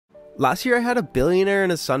Last year I had a billionaire and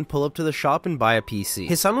his son pull up to the shop and buy a PC.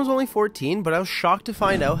 His son was only 14, but I was shocked to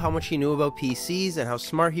find out how much he knew about PCs and how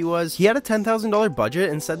smart he was. He had a $10,000 budget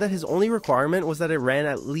and said that his only requirement was that it ran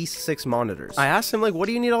at least 6 monitors. I asked him, like, what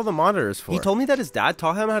do you need all the monitors for? He told me that his dad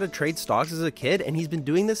taught him how to trade stocks as a kid, and he's been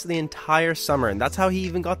doing this the entire summer, and that's how he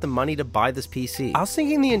even got the money to buy this PC. I was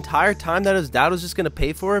thinking the entire time that his dad was just gonna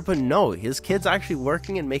pay for it, but no, his kid's actually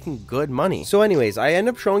working and making good money. So anyways, I end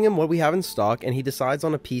up showing him what we have in stock, and he decides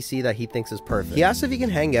on a PC that he thinks is perfect. He asked if he can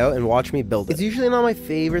hang out and watch me build it. It's usually not my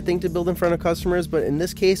favorite thing to build in front of customers, but in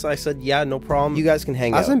this case, I said, yeah, no problem. You guys can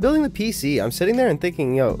hang out. As I'm building the PC, I'm sitting there and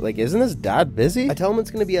thinking, yo, like, isn't his dad busy? I tell him it's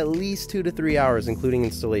gonna be at least 2 to 3 hours, including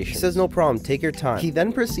installation. He says, no problem, take your time. He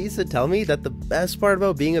then proceeds to tell me that the best part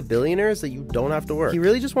about being a billionaire is that you don't have to work. He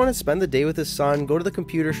really just wanted to spend the day with his son, go to the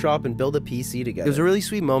computer shop, and build a PC together. It was a really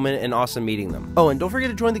sweet moment and awesome meeting them. Oh, and don't forget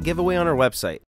to join the giveaway on our website.